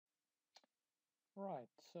Right,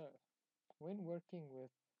 so when working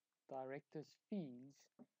with director's fees,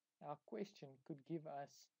 our question could give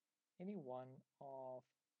us any one of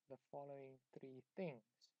the following three things.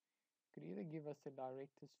 It could either give us the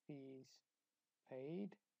director's fees paid,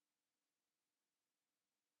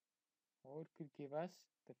 or it could give us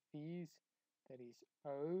the fees that is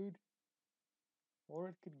owed, or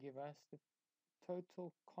it could give us the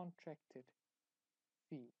total contracted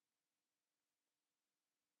fee.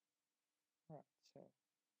 Right, so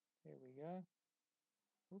there we go.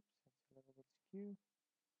 Oops, that's a little bit skewed.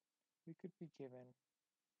 We could be given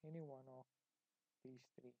any one of these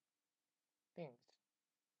three things.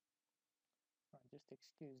 Right, just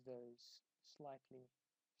excuse those slightly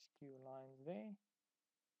skew lines there.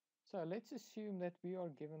 So let's assume that we are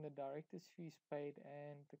given the director's fees paid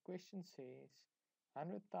and the question says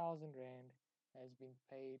 100,000 Rand has been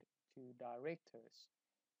paid to directors.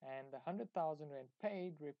 And the 100,000 Rand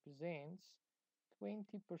paid represents 20%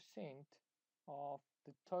 of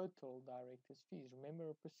the total director's fees. Remember,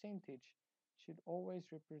 a percentage should always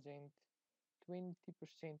represent 20%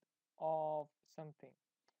 of something.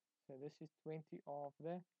 So this is 20 of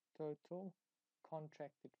the total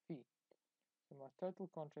contracted fee. So my total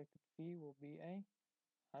contracted fee will be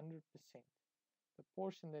 100%. The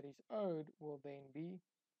portion that is owed will then be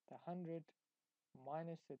the 100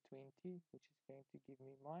 minus the 20, which is going to give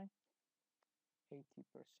me my 80%.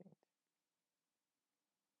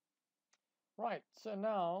 Right, so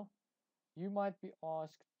now you might be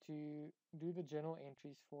asked to do the journal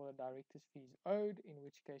entries for the director's fees owed, in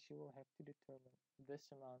which case you will have to determine this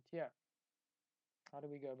amount here. How do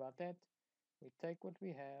we go about that? We take what we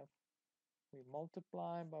have, we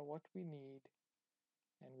multiply by what we need,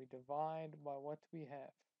 and we divide by what we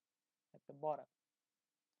have at the bottom.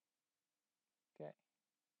 Okay,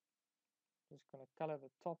 just going to color the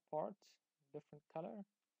top part different color.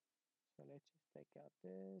 So let's just take out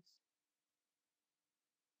this.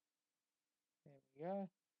 There we go.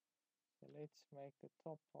 So let's make the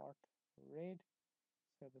top part red.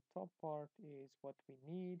 So the top part is what we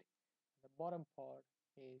need, and the bottom part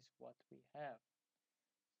is what we have.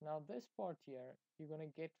 Now this part here, you're going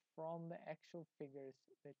to get from the actual figures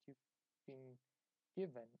that you've been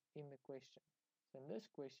given in the question. So in this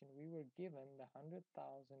question, we were given the 100,000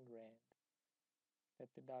 Rand that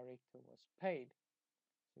the director was paid.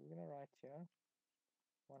 So we're going to write here,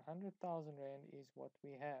 100,000 Rand is what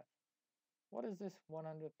we have. What does this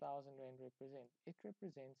 100,000 Rand represent? It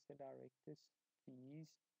represents the director's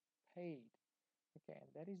fees paid. Okay,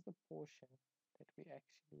 and that is the portion that we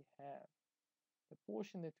actually have. The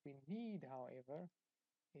portion that we need, however,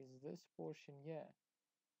 is this portion here.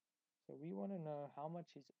 So we want to know how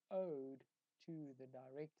much is owed to the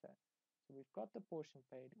director. So we've got the portion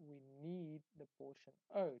paid, we need the portion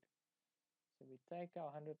owed. So we take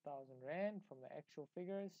our 100,000 Rand from the actual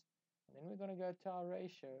figures, and then we're going to go to our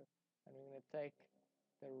ratio, and we're going to take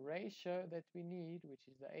the ratio that we need,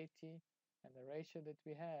 which is the 80, and the ratio that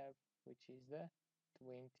we have, which is the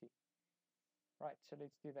 20. Right, so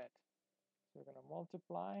let's do that. So we're going to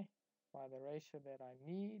multiply by the ratio that I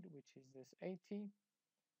need, which is this 80.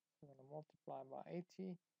 I'm going to multiply by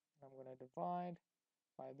 80, and I'm going to divide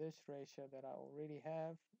by this ratio that I already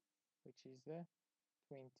have, which is the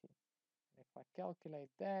 20. And if I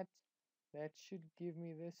calculate that, that should give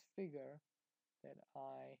me this figure that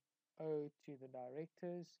I owe to the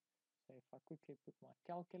directors. So if I quickly put my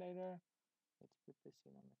calculator, let's put this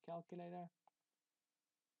in on the calculator.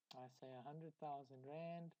 I say 100,000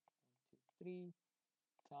 Rand, 123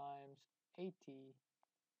 times 80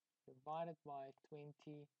 divided by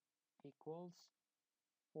 20 equals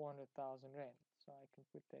 400,000 Rand. So I can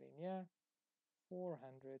put that in here,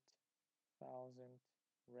 400,000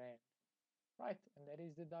 Rand. Right, and that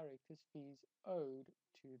is the director's fees owed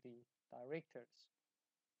to the directors.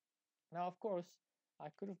 Now, of course, I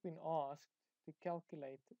could have been asked to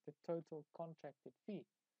calculate the total contracted fee.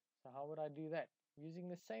 So how would I do that? Using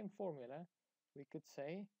the same formula, we could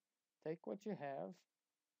say, take what you have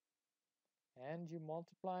and you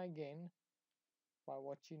multiply again by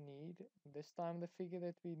what you need. This time the figure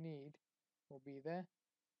that we need will be the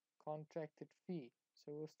contracted fee.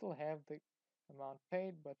 So we'll still have the amount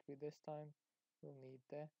paid, but with this time we'll need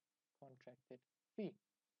the contracted fee.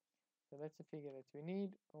 So that's the figure that we need.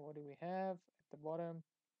 What do we have at the bottom?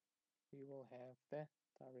 We will have the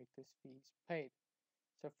director's fees paid.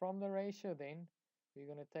 So from the ratio then, we're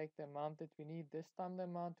going to take the amount that we need. This time the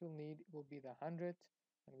amount we'll need will be the 100,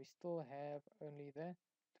 and we still have only the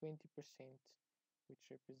 20%, which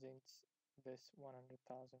represents this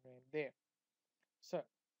 100,000 Rand there. So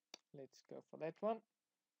let's go for that one.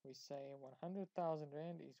 We say 100,000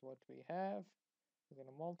 Rand is what we have. We're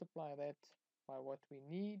going to multiply that by what we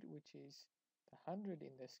need, which is the 100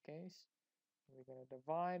 in this case. We're going to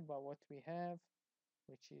divide by what we have,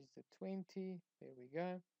 which is the 20. There we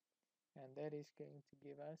go. And that is going to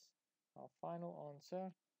give us our final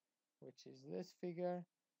answer, which is this figure.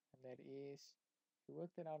 And that is, if you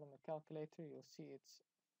work that out on the calculator, you'll see it's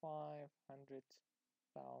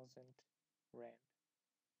 500,000 Rand.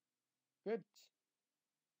 Good.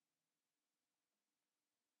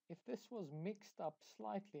 If this was mixed up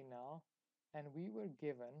slightly now, and we were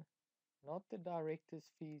given not the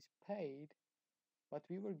director's fees paid, but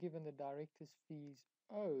we were given the director's fees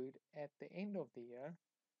owed at the end of the year,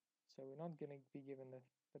 so we're not going to be given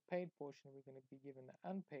the paid portion, we're going to be given the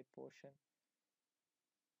unpaid portion.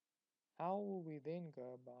 How will we then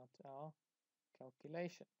go about our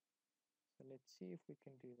calculation? So let's see if we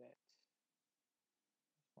can do that.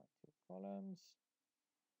 Here's my two columns.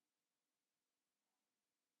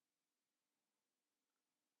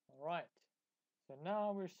 All right, so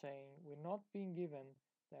now we're saying we're not being given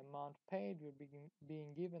the amount paid, we're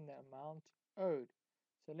being given the amount owed.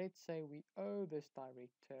 So let's say we owe this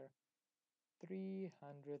director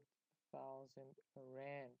 300,000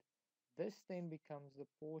 Rand. This then becomes the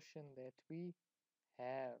portion that we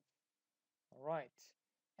have. All right,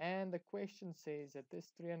 and the question says that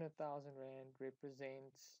this 300,000 Rand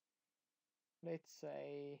represents, let's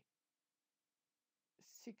say,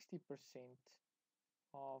 60%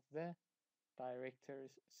 of the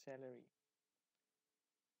director's salary.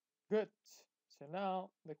 Good. So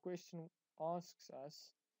now the question asks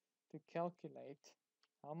us to calculate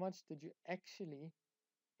how much did you actually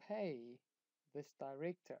pay this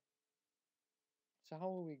director. So how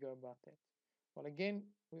will we go about that? Well, again,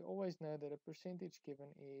 we always know that a percentage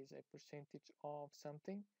given is a percentage of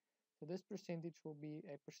something. So this percentage will be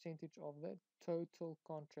a percentage of the total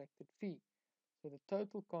contracted fee. So the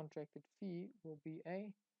total contracted fee will be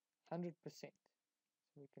 100%.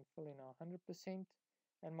 So we can fill in our 100%.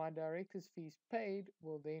 And my director's fees paid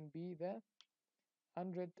will then be the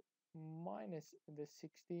 100 minus the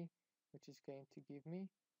 60, which is going to give me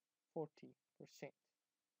 40%.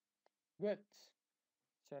 Good.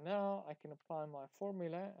 So now I can apply my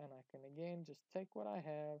formula, and I can again just take what I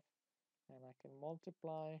have and I can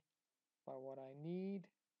multiply by what I need,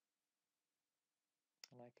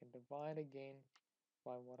 and I can divide again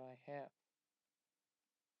by what I have.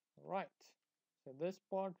 Right, so this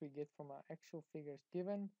part we get from our actual figures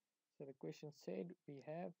given. So the question said we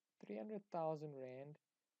have 300,000 Rand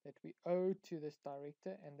that we owe to this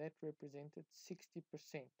director, and that represented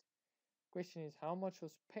 60%. Question is, how much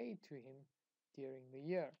was paid to him during the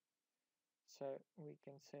year? So we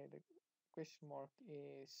can say the question mark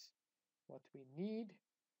is what we need.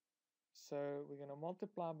 So we're going to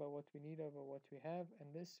multiply by what we need over what we have,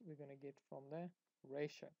 and this we're going to get from the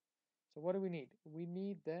ratio. So what do we need? We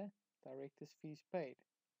need the director's fees paid.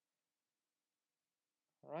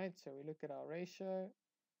 All right, so we look at our ratio.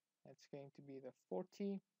 That's going to be the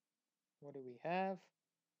 40. What do we have?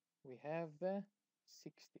 We have the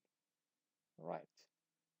 60. All right,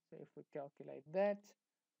 so if we calculate that,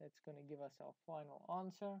 that's going to give us our final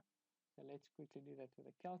answer. So let's quickly do that with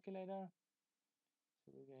a calculator.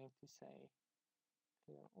 So we're going to say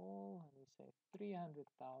clear all, and we say 300,000.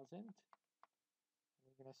 And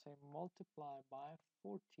we're going to say multiply by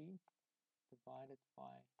 40 divided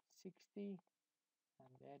by 60,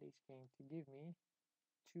 and that is going to give me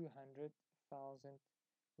 200,000,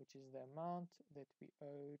 which is the amount that we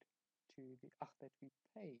owed to the that we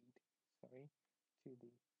paid, sorry, to the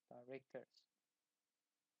directors.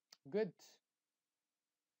 Good.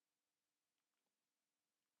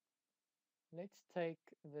 Let's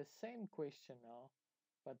take the same question now,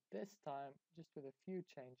 but this time just with a few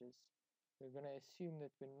changes. We're going to assume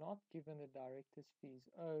that we're not given the director's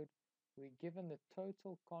fees owed, we're given the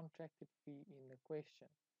total contracted fee in the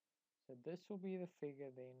question. So this will be the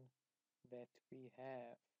figure then that we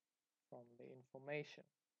have from the information.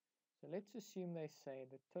 So let's assume they say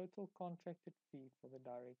the total contracted fee for the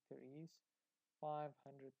director is 500,000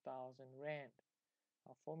 Rand.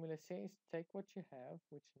 Our formula says take what you have,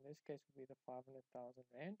 which in this case will be the 500,000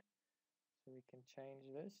 Rand. So we can change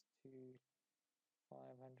this to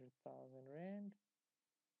 500,000 Rand.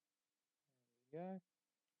 There we go.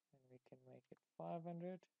 And we can make it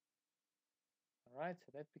 500. All right, so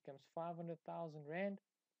that becomes 500,000 Rand.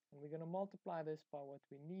 And we're going to multiply this by what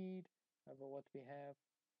we need over what we have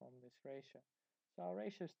from this ratio. So our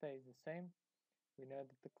ratio stays the same. We know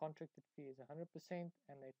that the contracted fee is 100%,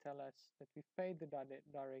 and they tell us that we've paid the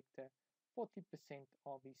director 40%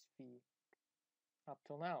 of his fee up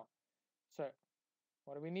till now. So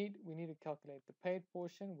what do we need? We need to calculate the paid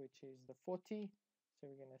portion, which is the 40. So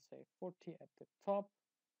we're going to say 40 at the top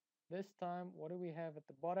This time, what do we have at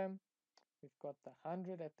the bottom? We've got the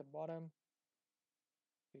 100 at the bottom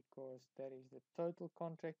because that is the total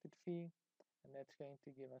contracted fee, and that's going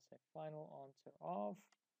to give us a final answer of,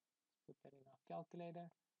 let's put that in our calculator,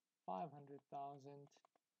 500,000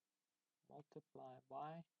 multiplied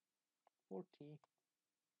by 40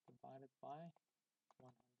 divided by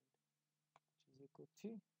 100, which is equal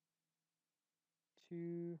to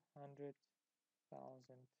 200,000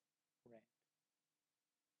 Rand.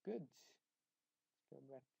 Good. Let's go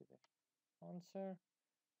back to the answer.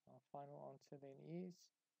 Our final answer then is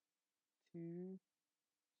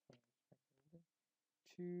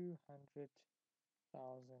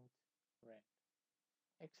 200,000 Rand.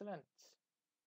 Excellent.